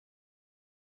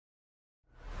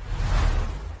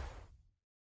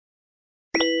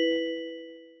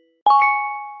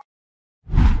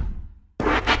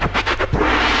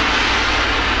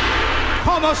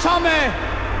Vamos, hombre,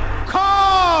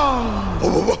 con...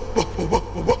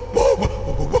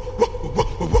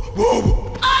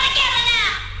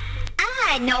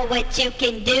 I know what you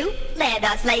can do. Let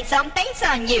us lay some bass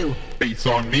on you. Bass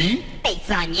on me? Bass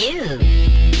on you.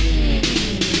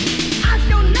 I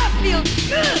sure enough feel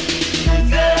good.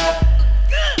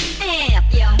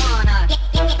 If you wanna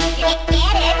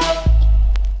get it.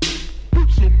 Put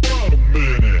some bottom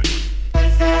in it.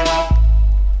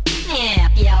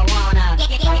 If you wanna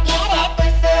get it.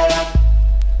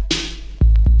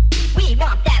 We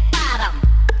want that bottom.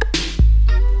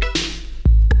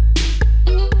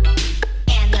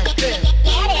 And the groove.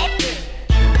 Get it.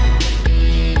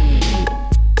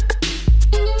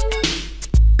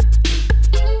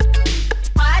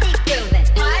 Party grooving.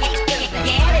 Party grooving.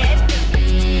 Get it.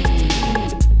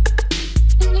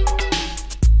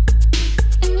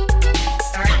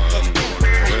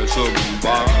 There's some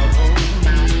bottom.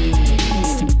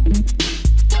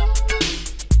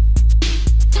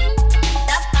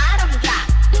 The bottom drop.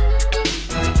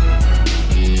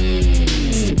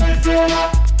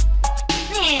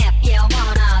 If you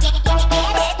wanna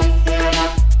get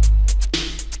it.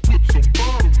 Put some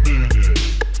bottom in it.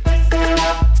 If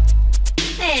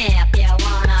you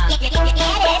wanna get it.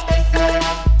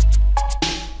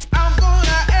 I'm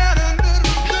gonna add a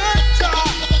little guitar.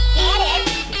 Get it.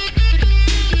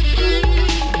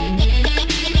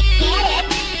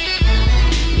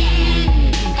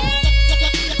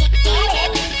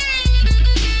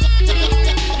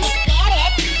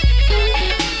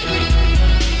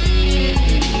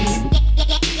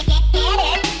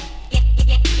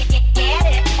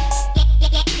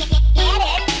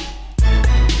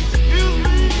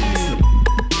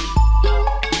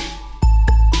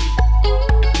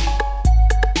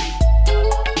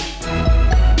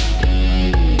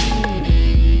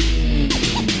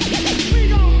 We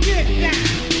gon' get down.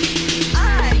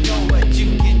 I know what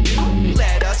you can do.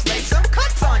 Let us lay some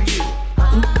cuts on you.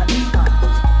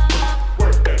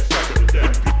 Work that second to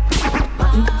death.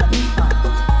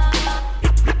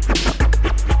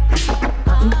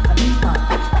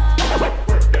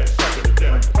 Work that second to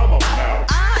death. Come on now.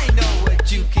 I know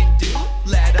what you can do.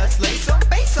 Let us lay some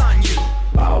bass on you.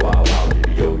 Bow wow wow,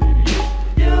 yo,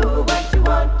 Do what you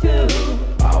want to.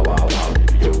 bow wow wow,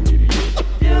 yo,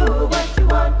 Do what you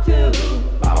want to.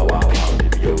 bow wow wow,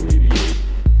 yo,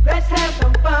 Let's have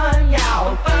some fun,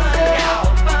 y'all. Fun,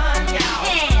 y'all. Fun, y'all.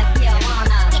 If you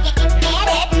wanna get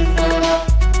it.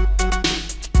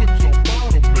 Put some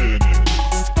bottom in it.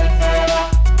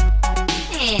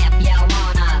 If you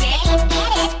wanna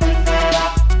get it.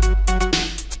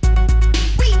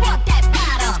 We want that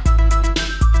bottom.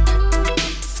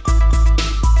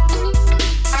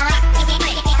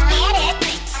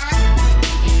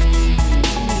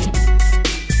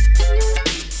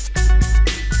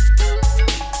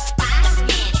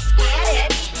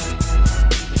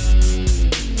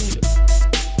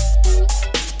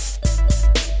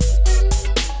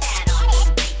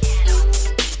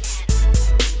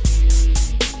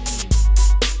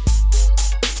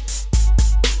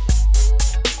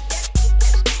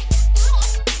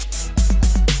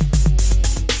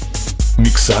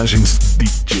 Mixagens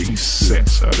DJ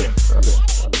Cesar.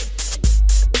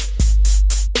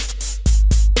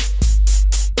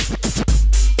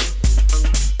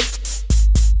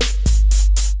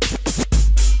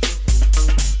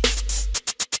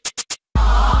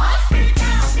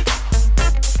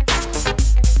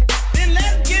 Then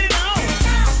let's get it on.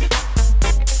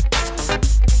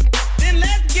 Then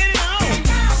let's get it on.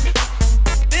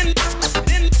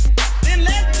 Then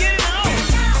let's get it on.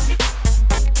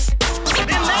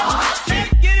 Then let's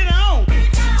get it on.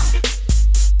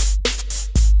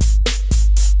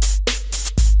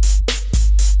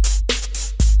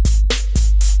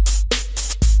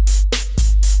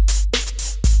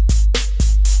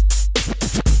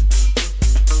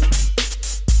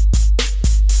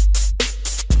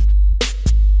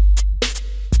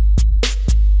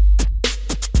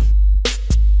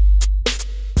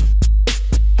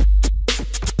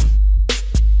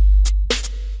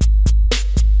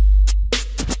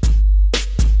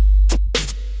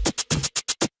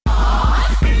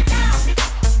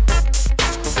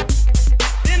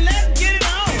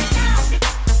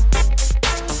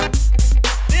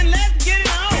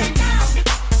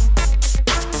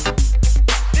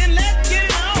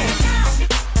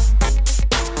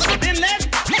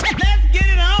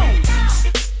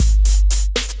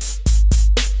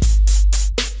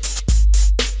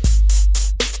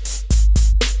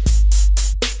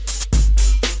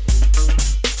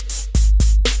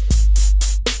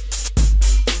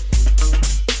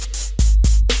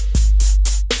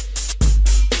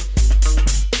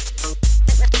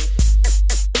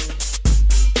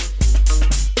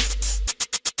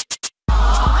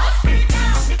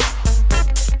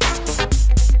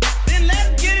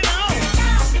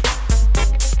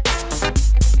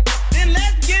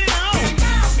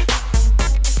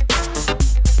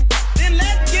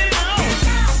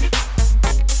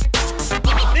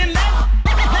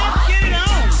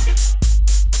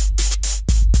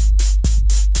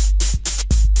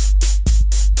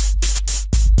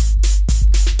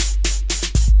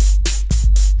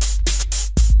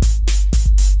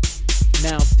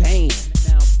 Now damn.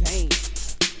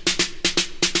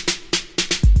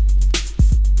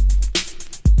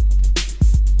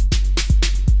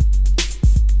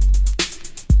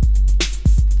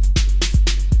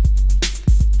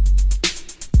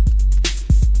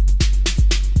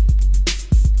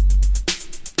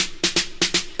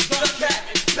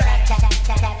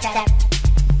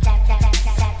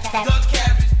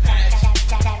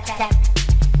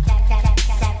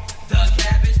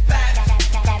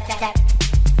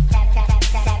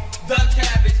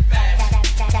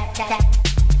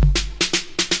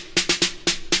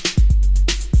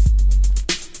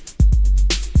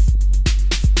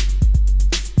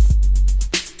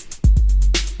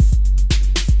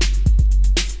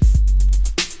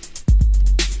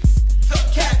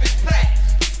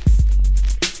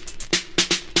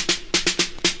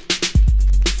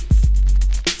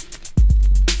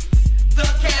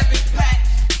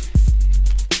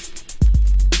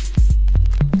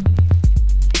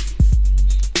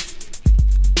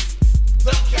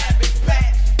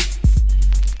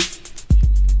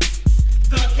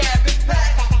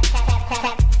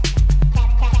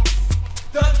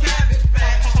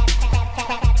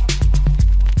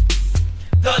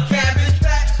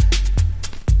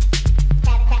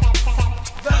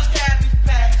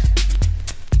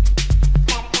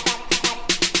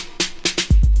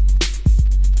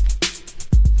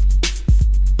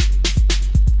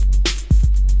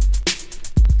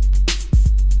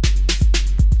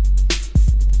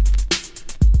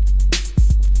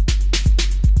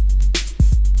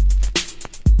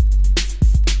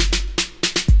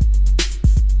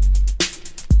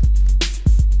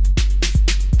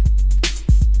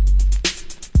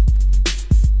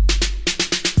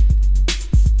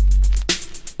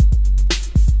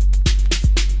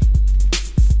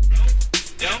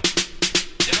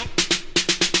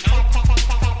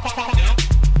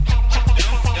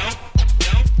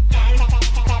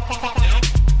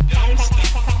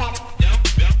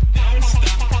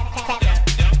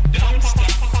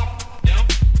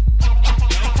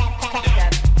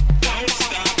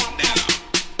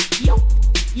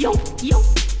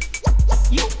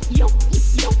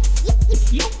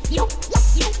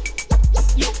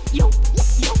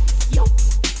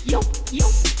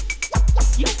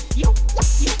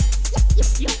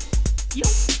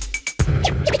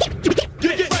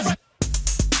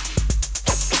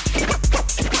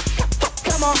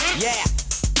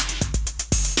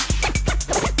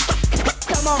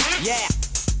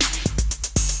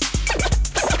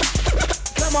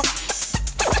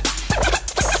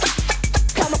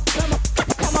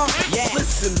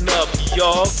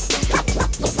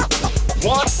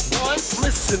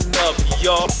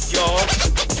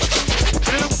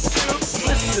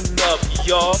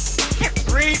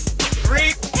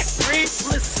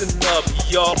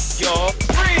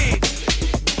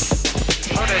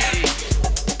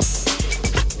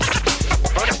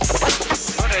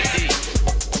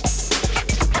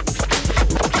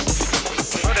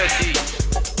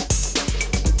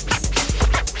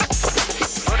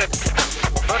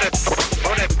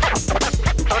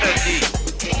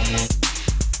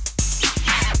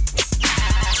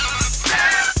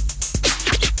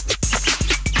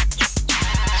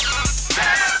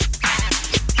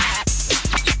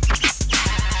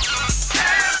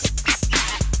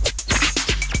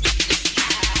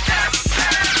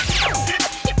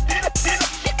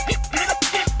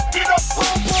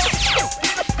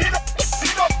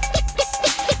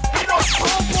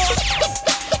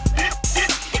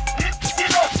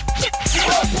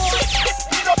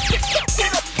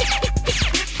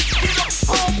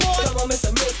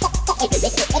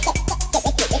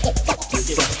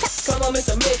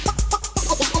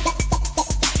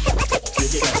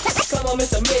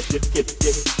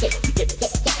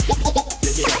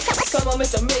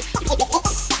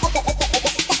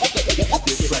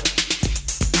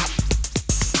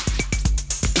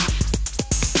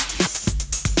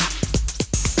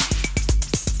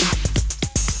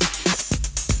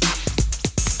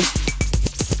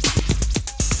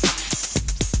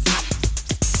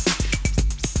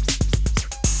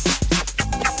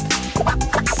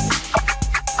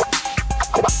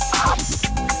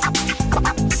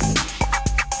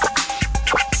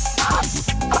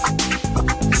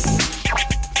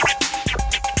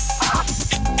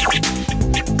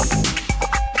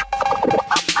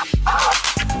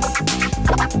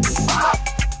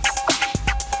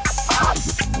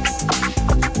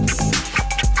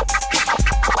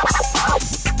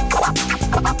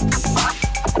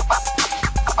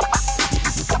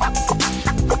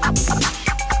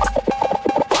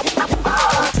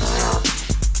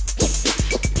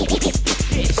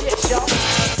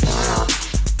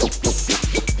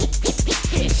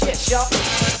 y'all.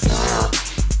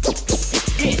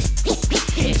 Hit, y'all.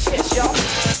 Hit,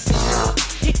 y'all.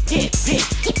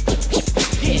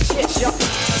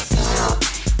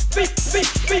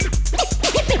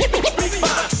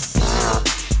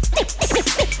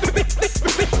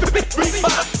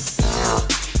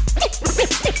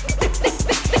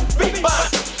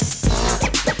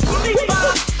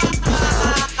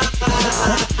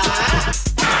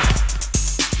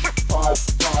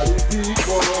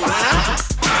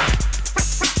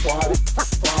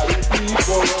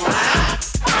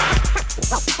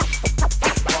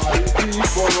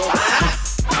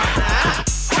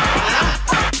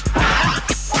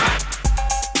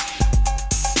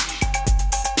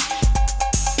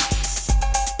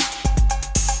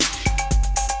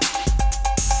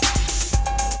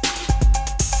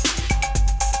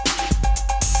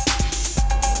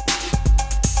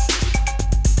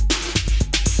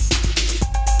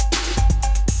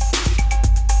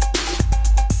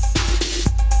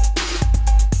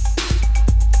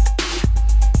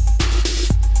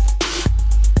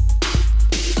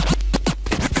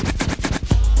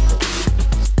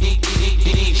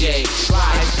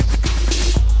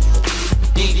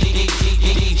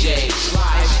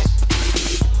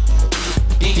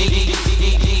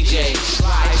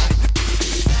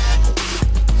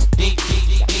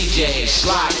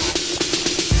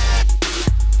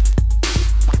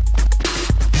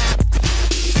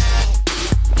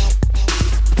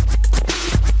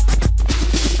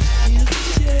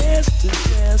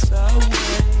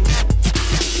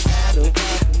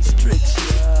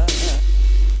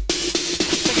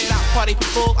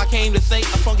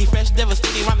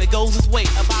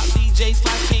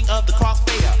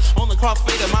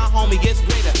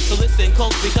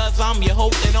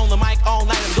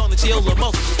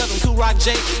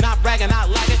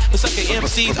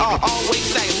 MCs are always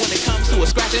sagging when it comes to a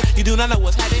scratching. You do not know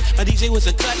what's happening. My DJ was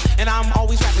a cut, and I'm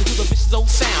always rapping to the vicious old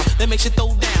sound that makes you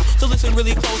throw down. So listen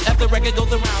really close as the record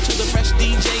goes around to the fresh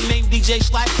DJ named DJ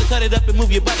Slice to cut it up and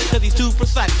move your button cause he's too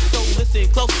precise. So listen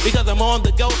close because I'm on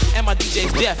the go and my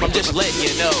DJ's deaf. I'm just letting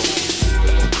you know.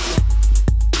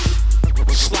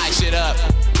 Slice it up.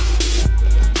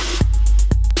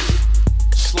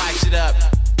 Slice it up.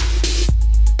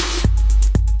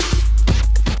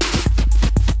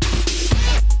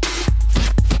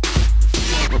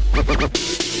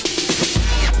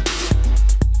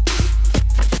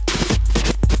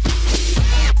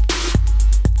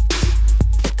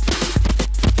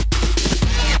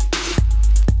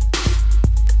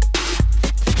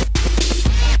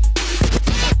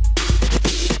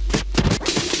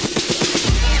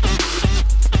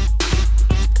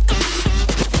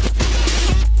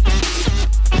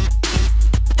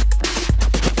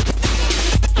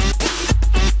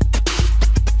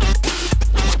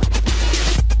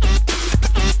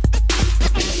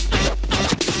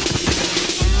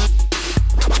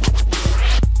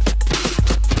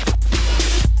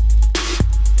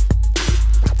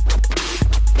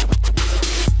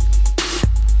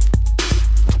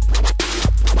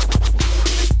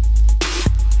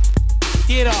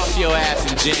 Get off your ass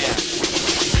and jam.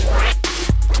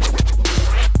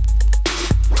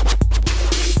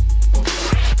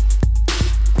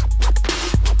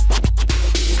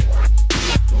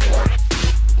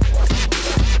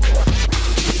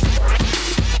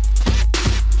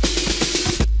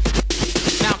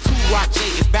 Now Cool Rock J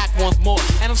is back once more,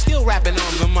 and I'm still rapping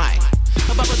on the mic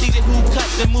about a DJ who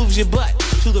cuts and moves your butt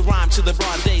to the rhyme, to the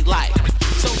broad daylight.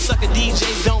 So sucker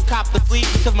DJs don't cop the fleet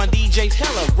because my DJ's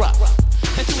hella rough.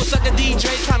 And to a sucker DJ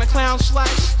trying to clown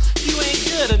slice, you ain't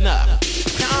good enough.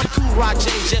 Now I'm Cool Rock J,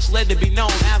 just let it be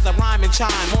known as I rhyme and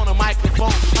chime on a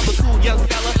microphone. I'm the cool young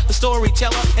fella, the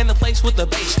storyteller, and the place with the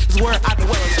bass is where I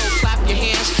dwell. So clap your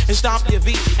hands and stomp your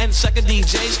feet, and sucker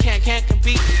DJs can't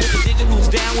compete with the DJ who's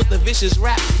down with the vicious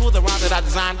rap. For the rhyme that I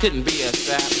designed couldn't be a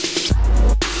sap.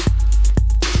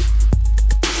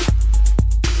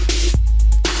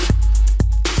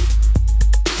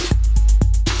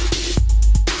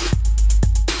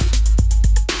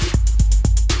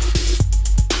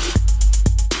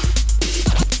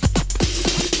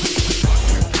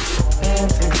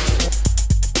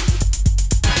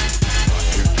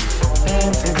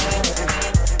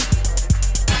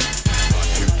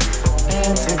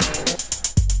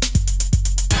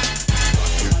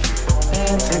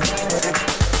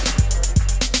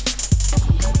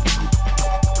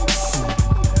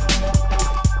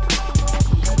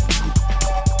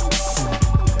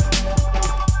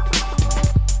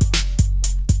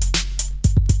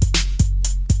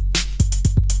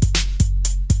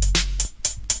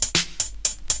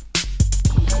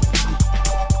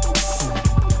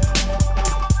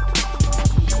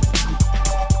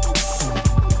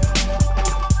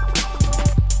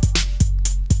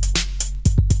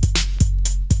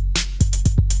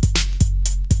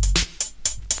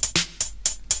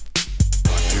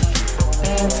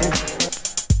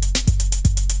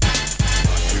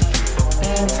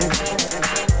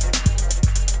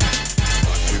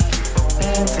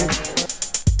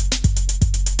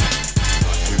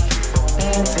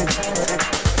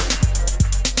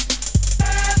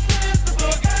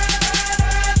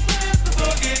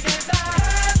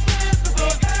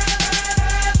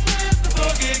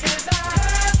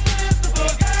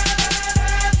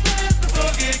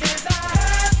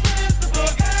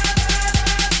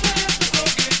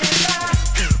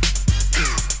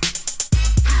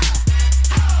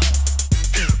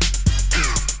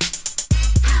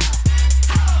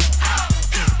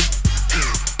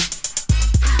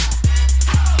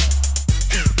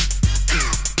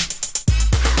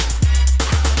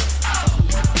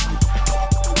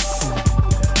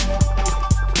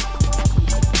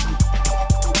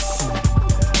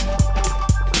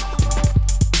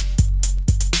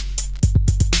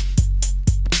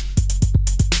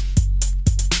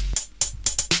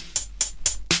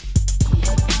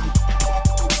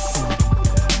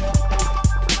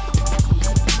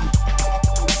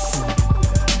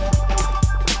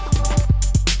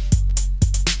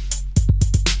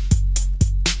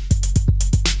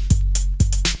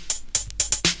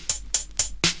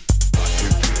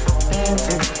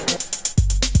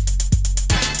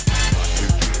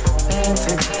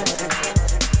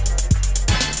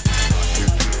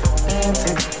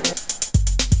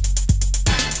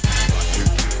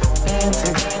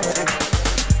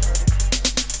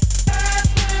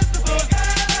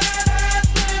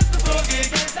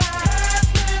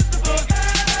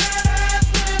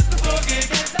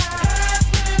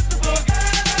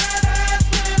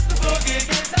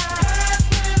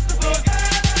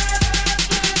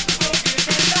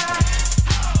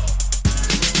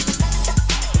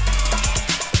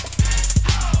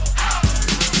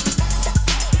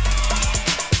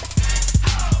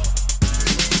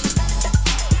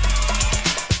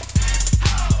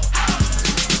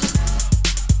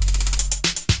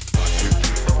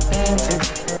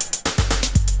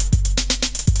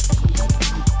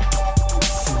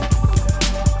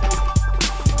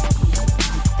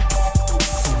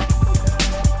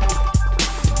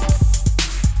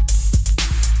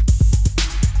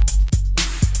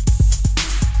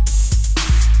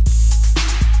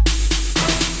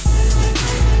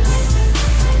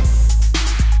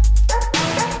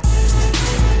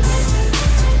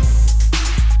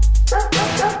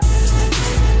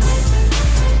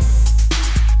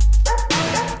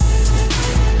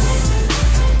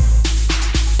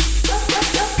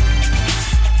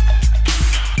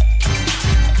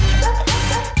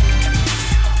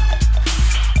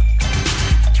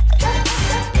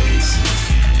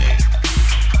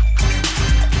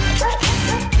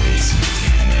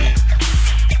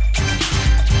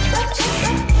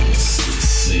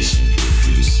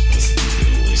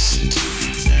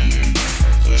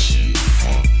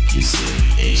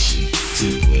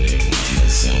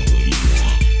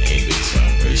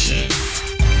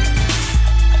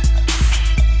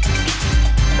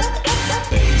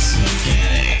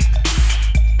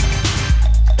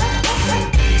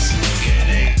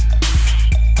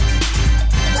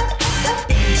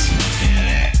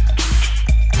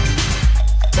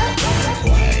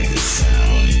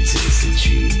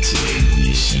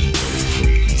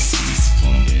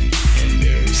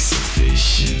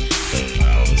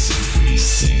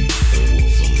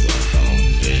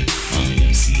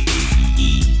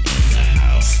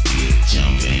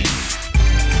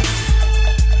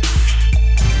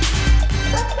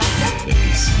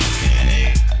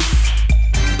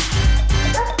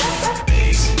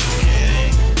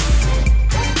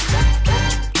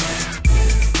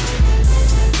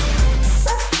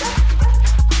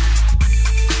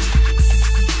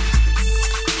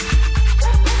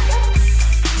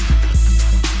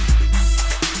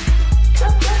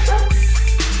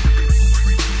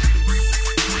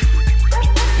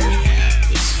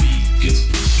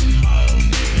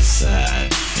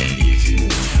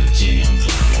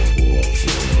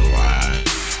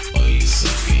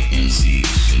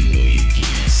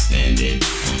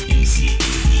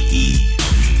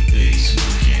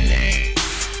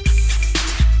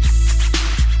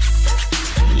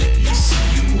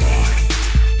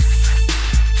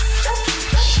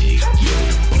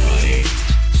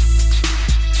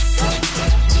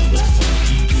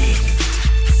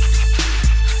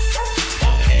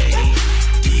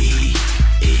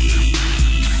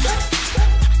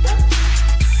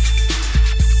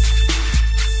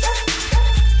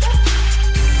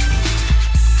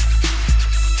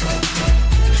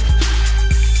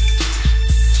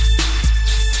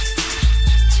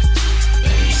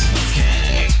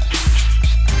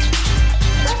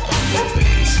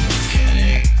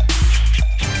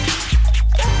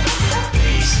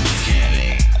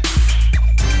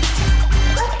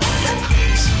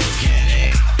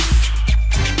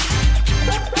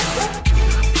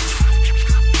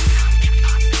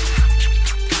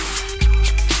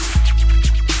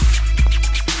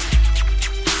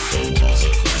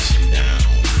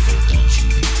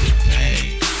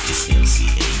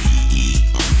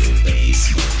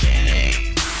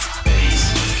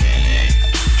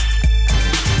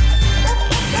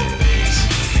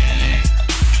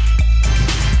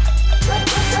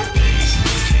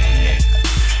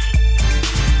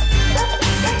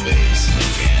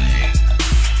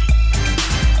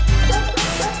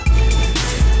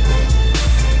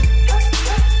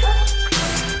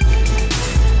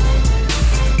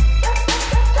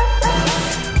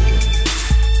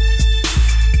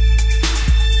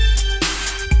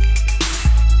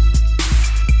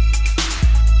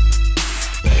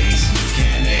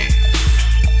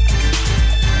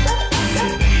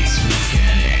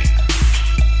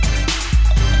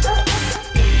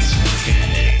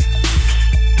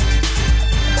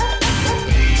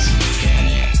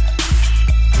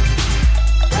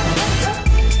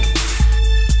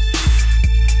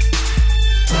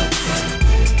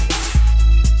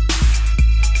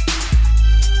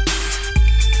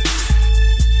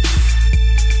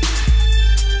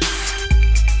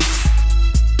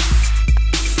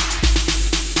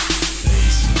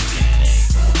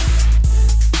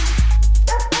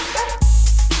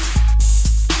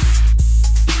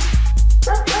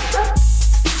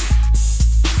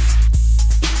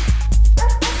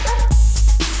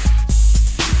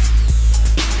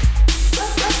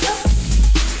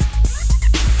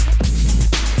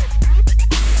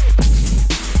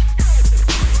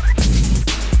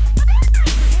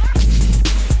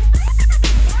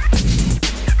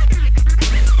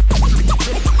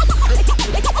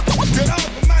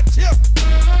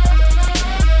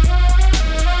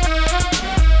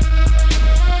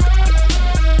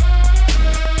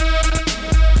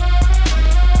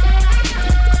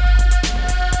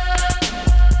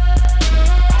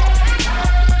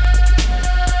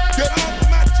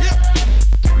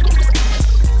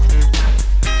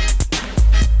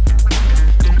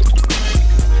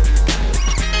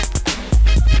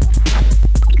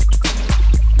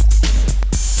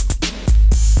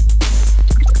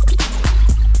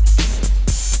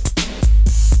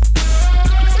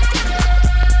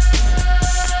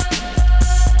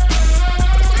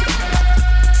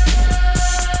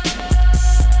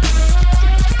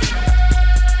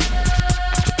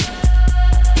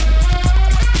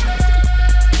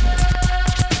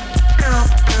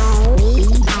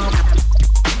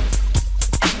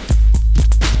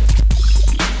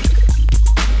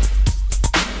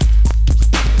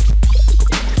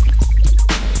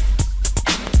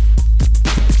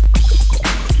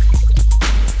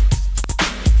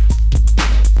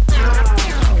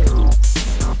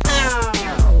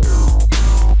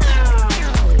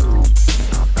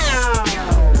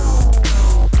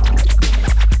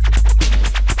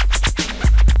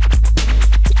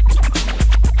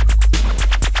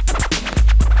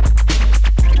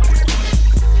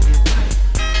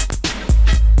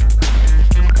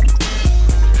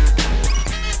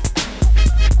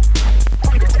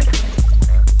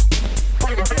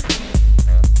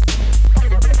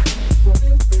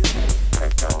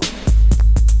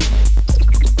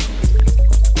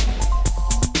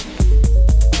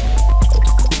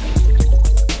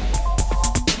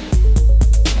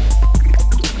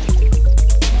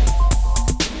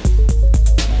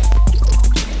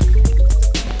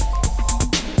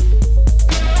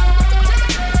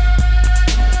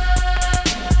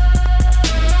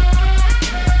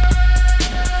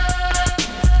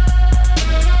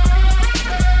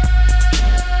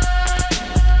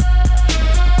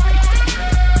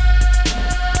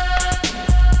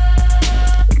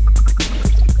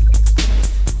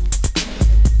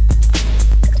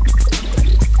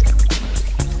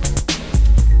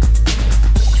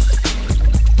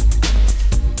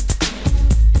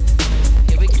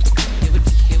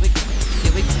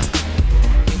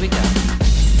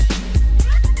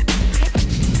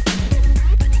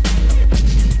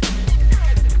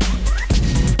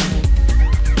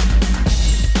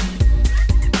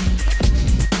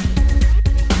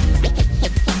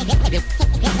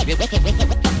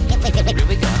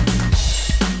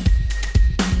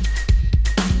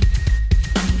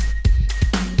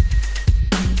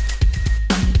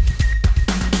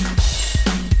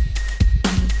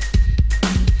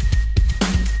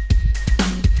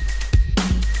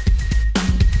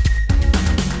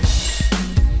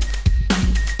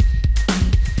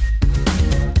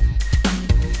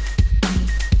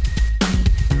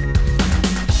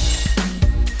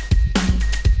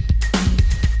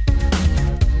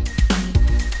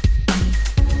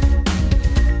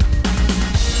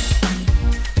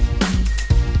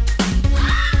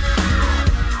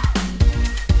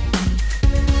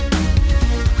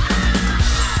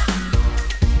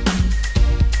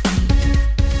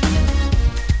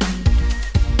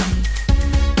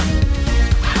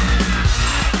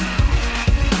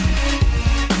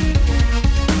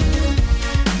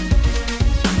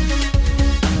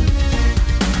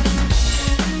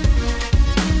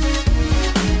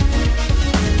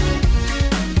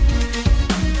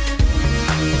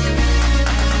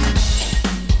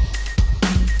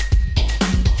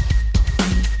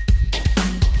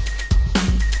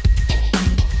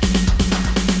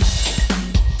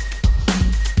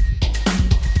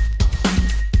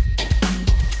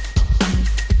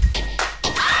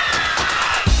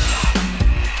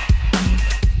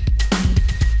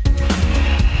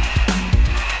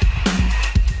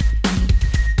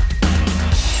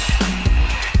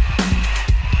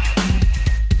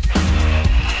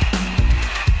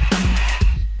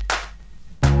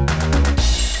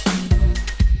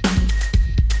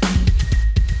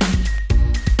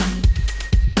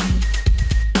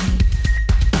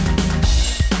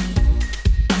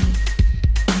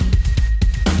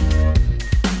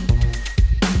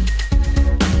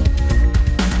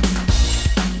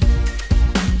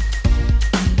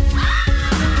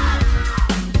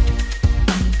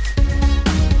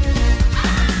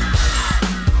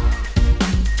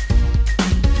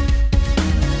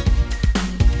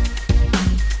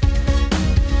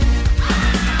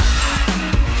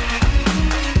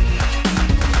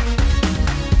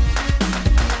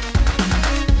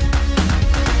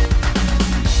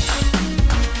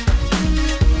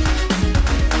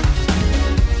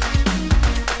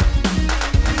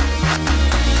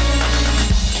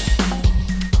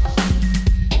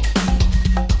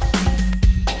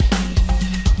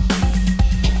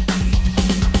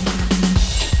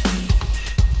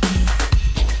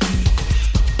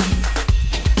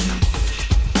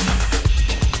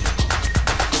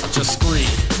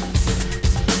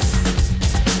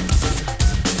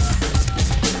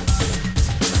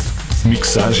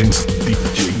 Mixagens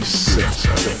DJ Cesar.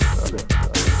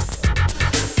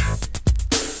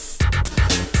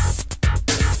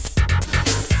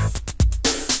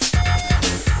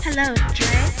 Hello,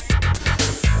 Dre.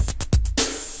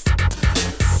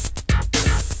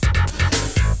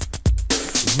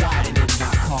 Riding in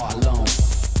my car alone.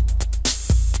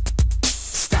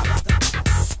 Stop.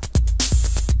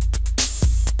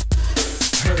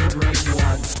 Heard ring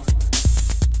once.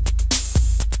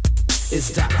 It's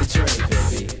Dr. Dre,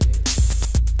 baby.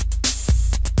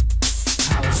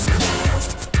 House call.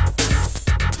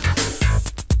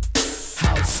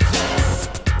 House call.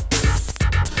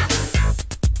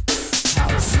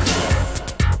 House call.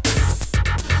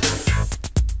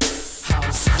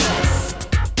 House call.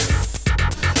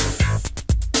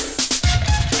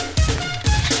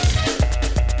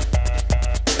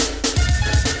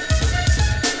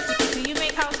 Do you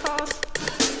make house calls?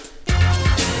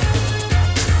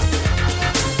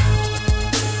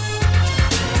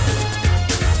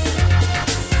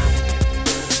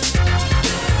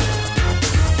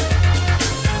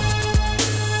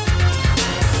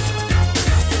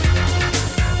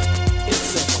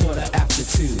 It's a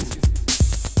 2:15.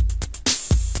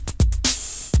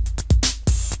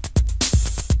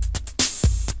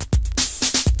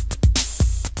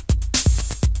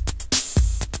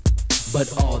 But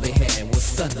all they had was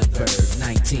Thunderbird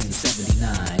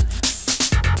 1979.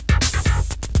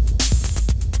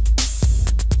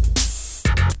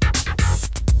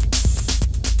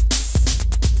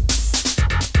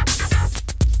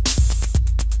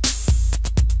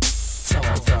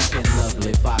 Tall, dark, and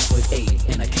lovely, 5'8"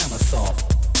 in a camisole.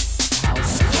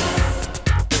 House call.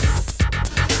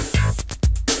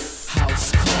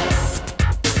 House call.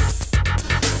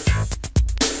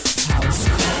 House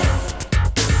call.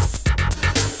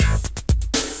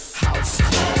 House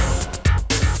call.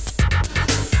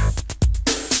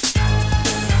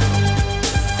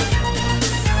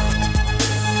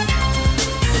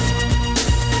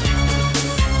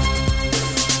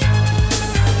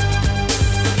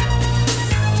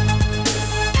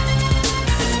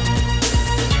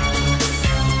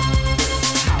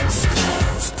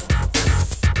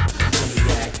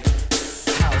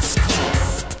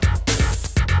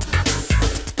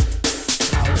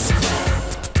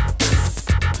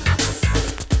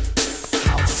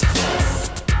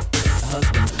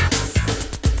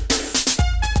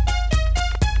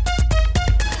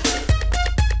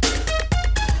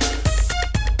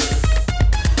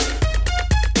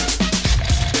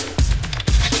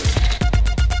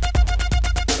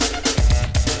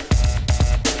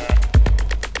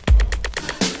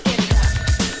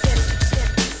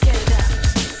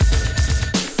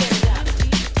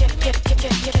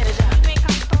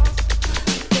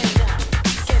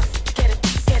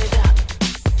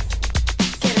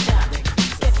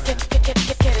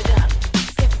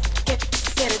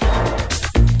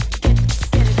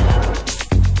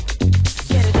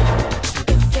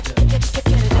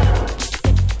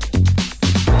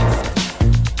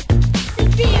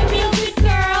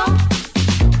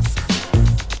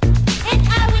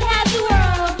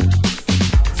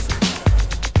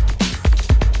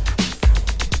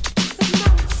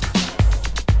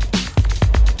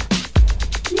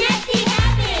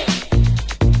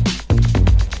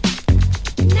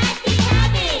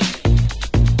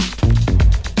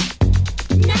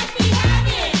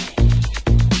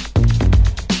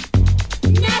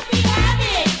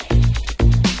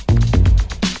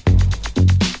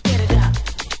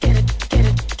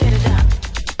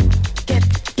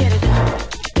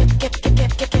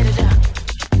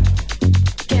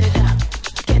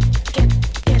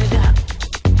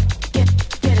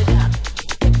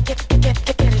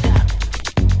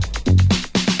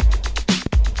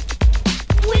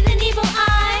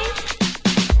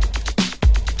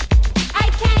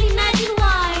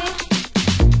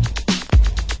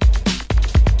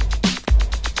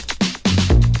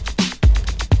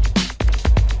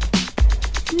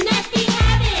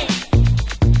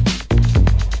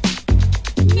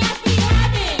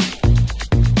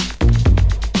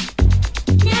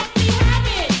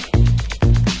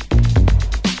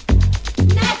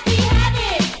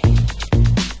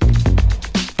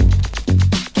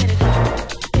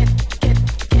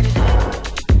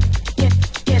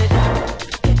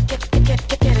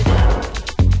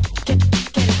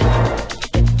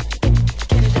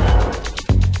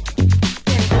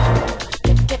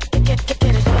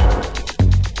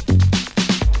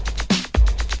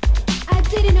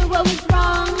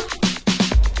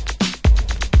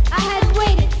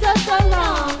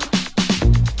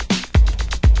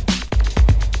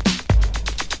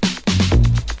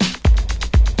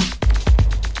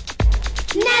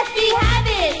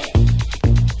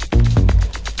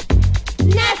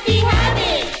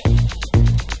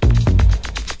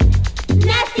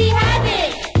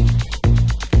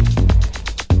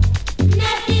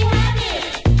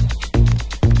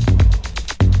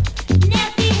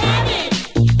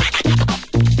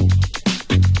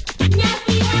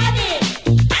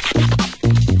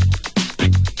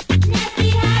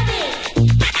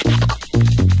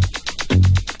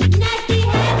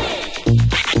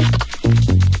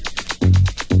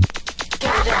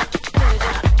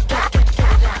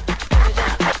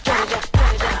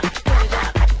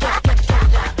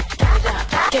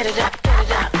 get it up.